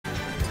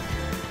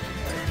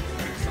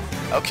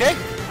Okay.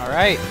 All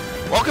right.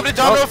 Welcome to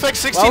Domino Effect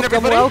 16,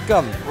 everybody.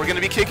 Welcome. We're going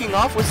to be kicking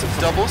off with some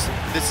doubles.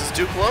 This is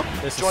Duplo.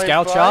 This is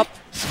Scout Chop.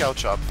 Scout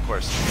Chop, of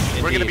course.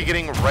 Indeed. We're going to be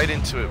getting right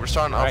into it. We're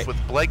starting off with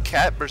Bleg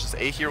Cat versus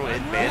Ahero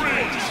and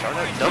ManRay to start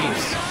out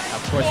doubles.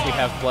 Of course, we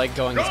have Bleg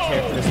going his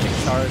characteristic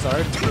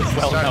Charizard,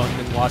 well known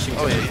in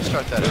Washington. Oh yeah, you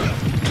start that out.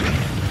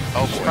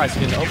 Oh boy. Surprised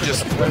he didn't open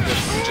just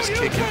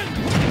kick it.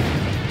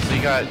 So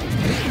you have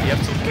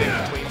to pick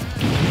between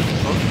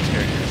both these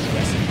characters.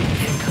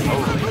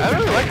 Oh, I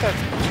really like that.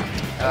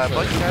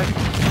 Bleg Cat,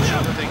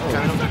 they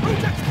kind of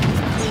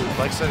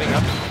like setting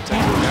up,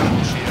 taking down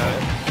the sheet out.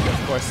 Of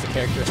course, the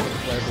characteristic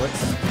Flare Blitz.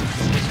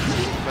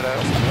 But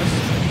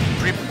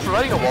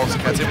providing a wall so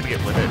Cat's able to get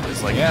limit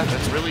is like,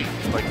 that's really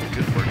like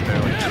good work there.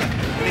 Like,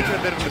 making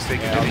a bit of a mistake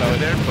there,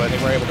 but they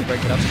were able to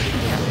break it up pretty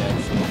quickly,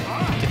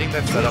 actually. Getting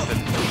that set up and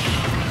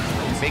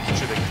making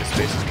sure that the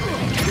space is clear.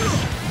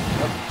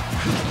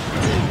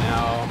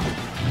 Now,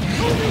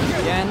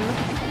 again.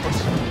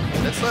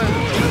 That's not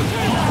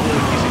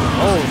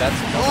oh, that's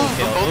a double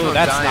kill. Ooh,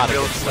 that's not a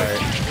good start.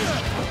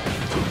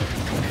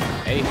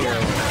 Ahero.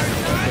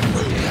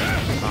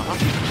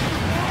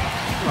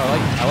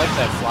 I like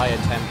that fly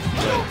attempt,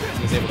 but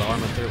he's able to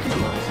armor through with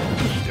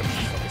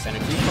focus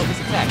energy, focus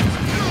attack.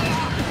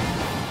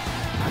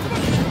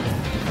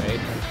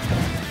 Right.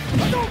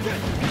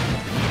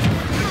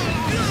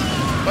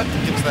 But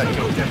gets that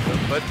kill again,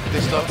 but they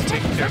still have to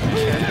take care of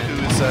Ken,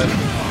 who's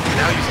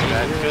now using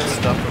that good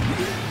stuff from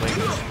like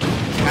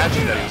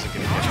catching that he wasn't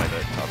getting hit by the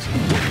top speed.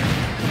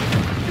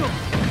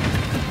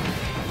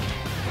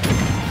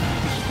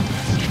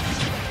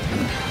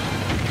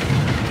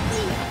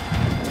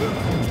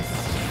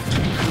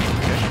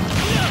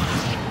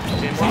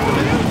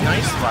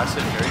 Nice last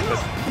hit parry, but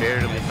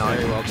barely not.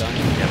 Very well done.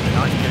 Yeah, but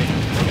not getting.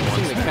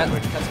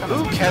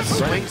 Ooh, Cat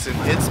swings and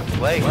hits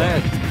Bleg. Little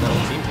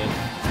team hit.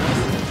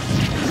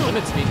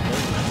 Limit speed.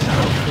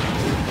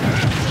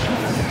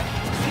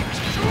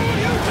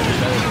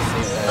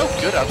 Oh,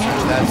 good up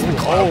smash. That's the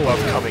cloud buff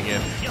coming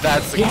in.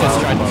 That's the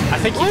cloud buff. I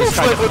think he just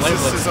tried to flip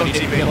blitz, but he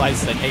didn't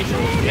realize that Ahero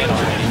was dead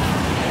already.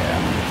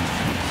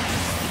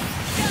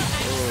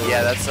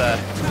 Yeah, that's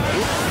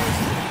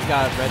He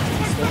got red to the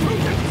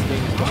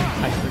pretty quickly,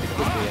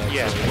 actually.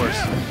 Yeah, of course.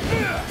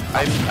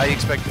 I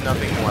expect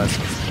nothing less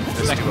from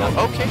this duo.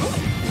 Okay.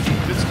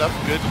 Good stuff.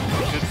 Good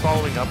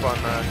following up on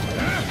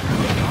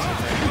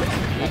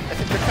I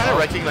think they're kind of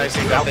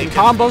recognizing that they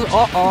can combos.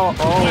 Wow.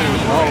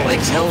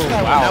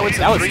 That was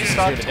a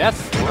 3-stock to death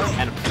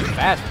and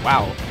fast.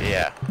 Wow.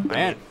 Yeah.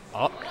 Man.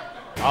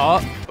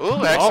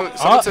 Ooh, excellent.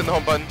 Someone's hitting the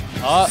home button.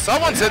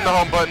 Someone's hitting the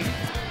home button.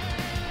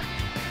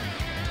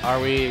 Are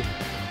we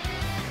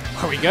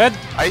good?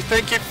 I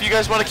think if you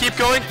guys want to keep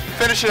going,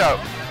 finish it out.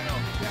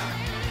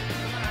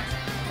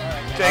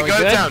 Okay,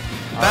 gun it down.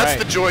 That's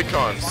the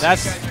Joy-Cons.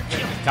 That's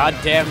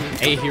goddamn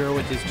Ahero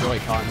with his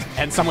Joy-Cons.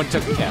 And someone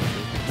took the capture.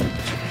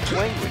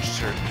 Language,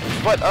 sir.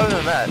 But other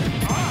than that,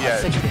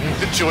 yeah,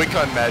 the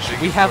Joy-Con magic.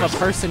 We have a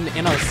person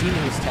in our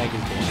seniors tagging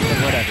game.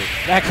 But whatever.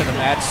 Back to the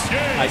match.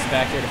 Nice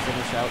back here to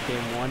finish out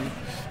game 1.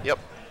 Yep.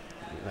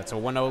 That's a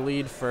 1-0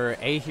 lead for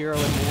Ahero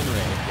and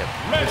ManRay. Yep.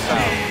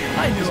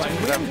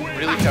 That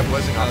really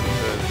capitalizing on the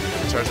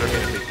Charizard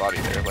getting a big body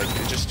there. Like,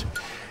 it just,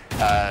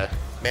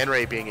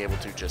 ManRay being able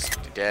to just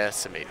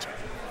decimate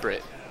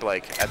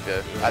Bleg at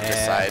the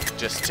side,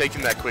 just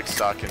taking that quick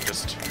stock and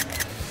just,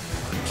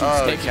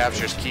 the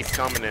captures keep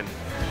coming in.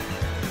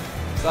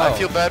 So, I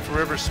feel bad for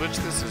whoever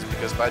switched this is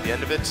because by the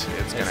end of it, it's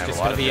going to have a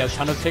lot of be a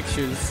ton of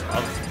pictures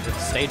of the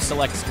stage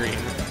select screen.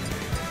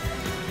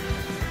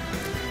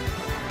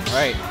 All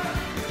right.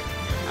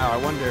 Now, I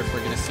wonder if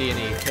we're going to see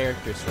any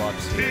character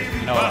swaps here.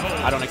 You know,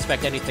 I don't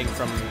expect anything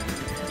from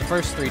the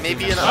first 3 teams.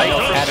 Maybe I know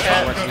Cat is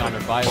not working on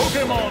her bio.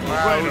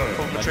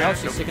 But now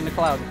she's sticking to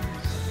Cloud.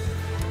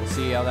 We'll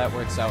see how that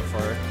works out for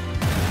her.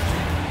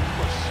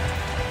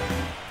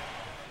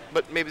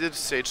 But maybe the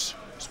stage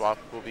swap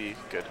will be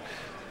good.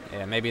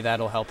 Yeah, maybe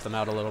that'll help them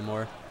out a little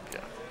more.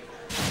 Yeah.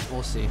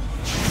 We'll see.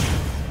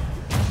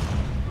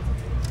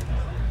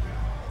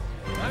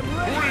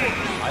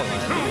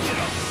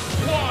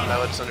 Now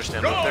let's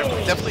understand that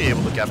they're definitely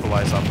able to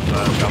capitalize off of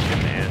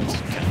Falcon and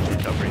Ken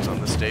recoveries on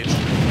this stage.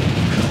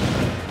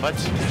 But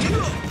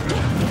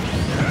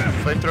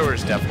Flamethrower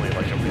is definitely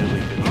like a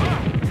really good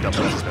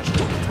double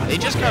especially. They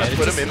just kind of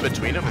put him in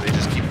between them and they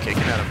just keep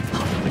kicking at him.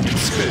 Like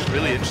it's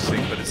really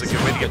interesting, but it's a good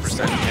way to get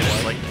percent and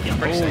it's like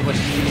pretty safe. But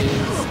he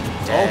is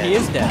dead. Oh, he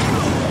is dead.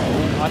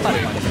 Oh, I thought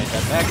he might have made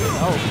that back.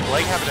 Oh,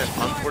 Bleg having an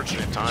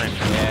unfortunate time.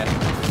 Yeah.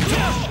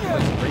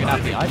 Bringing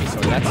out the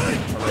Ivysaur, that's a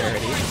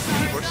rarity.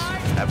 Of course,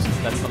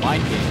 absolutely. That's the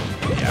mind game.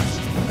 Yeah.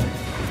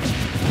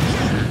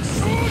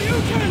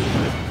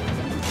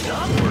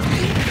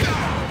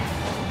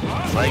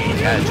 Like,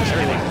 yeah, just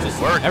everything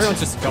works. Everyone's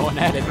just going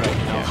at it right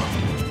now.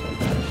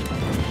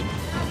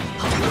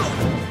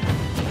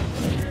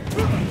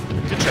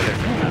 Good try there.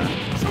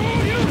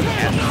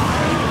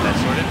 That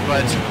sorted,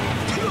 but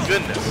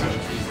goodness.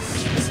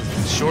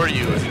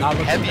 Shoryu,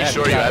 heavy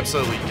Shoryu,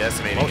 absolutely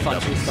decimating. Both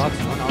on 2 stocks,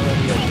 one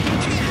already at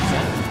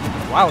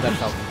 2%. Wow, that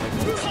felt like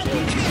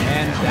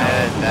and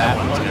that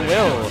one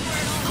will.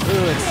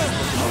 Ooh, it's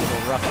looking a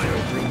little rough for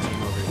the green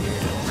team over here.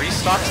 3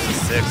 stocks to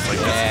 6,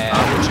 like this is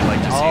not what you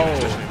like to see,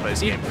 especially when he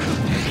plays game.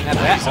 Of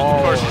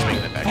course he's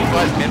making it back.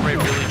 But ManRay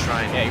really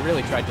trying. Yeah, he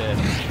really tried to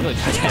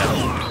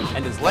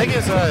end his Bleg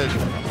is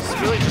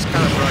really just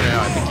kind of throwing it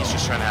out. I think he's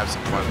just trying to have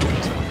some fun with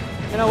it.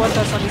 You know what?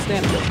 That's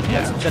understandable.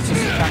 Yeah. That's just the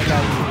kind of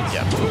guy he is.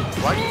 Yeah.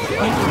 Like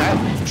that,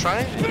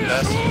 trying the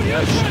best.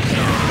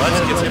 Let's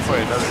get hit for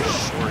another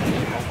short.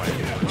 Oh my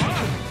god.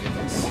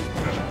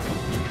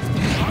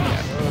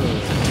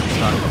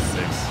 Stock to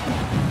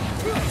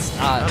 6.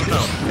 I don't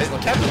know.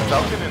 Captain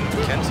Falcon and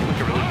Ken seem like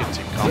a really good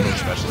team combo,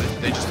 especially.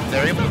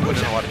 They're able to put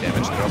in a lot of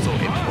damage. They're also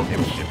able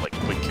to get like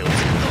quick kills.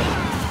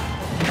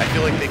 I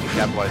feel like they can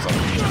capitalize on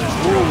each other's.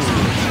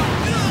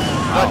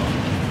 But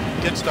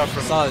good stuff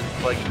from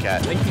Bleg and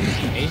Cat. I think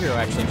Ahero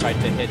actually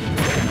tried to hit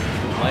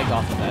Bleg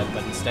off of that,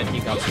 but instead he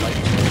got Bleg.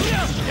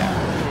 Yeah.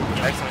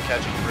 Excellent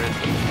catching bridge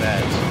with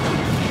that.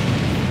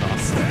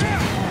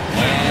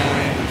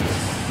 And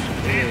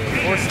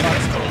 4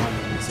 stocks to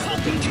 1.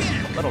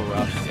 A little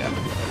rough. Yeah.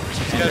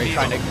 ManRay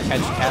trying to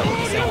catch Cat with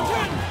the same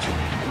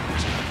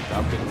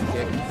Falcon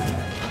kick.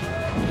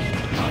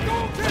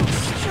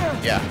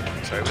 Yeah.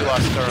 Sorry, we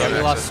lost our we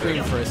lost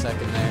screen for a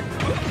second there.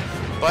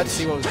 But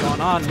see what was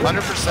going on.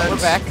 100%. We're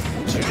back.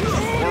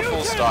 4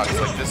 full stocks.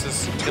 Like this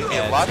is gonna be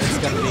a lot. It's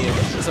gonna be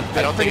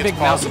a pretty big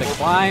mountain to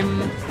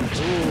climb.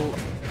 Ooh.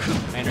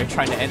 ManRay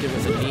trying to end it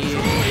with a knee.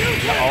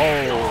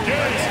 Oh.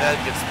 Instead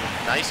gets a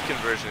nice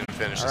conversion and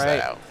finishes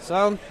that out.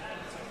 So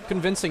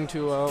convincing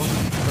 2-0 for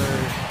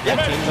that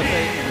team,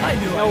 but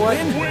you know what?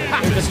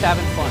 They're just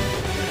having fun.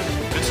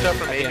 Good stuff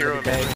from Ahero and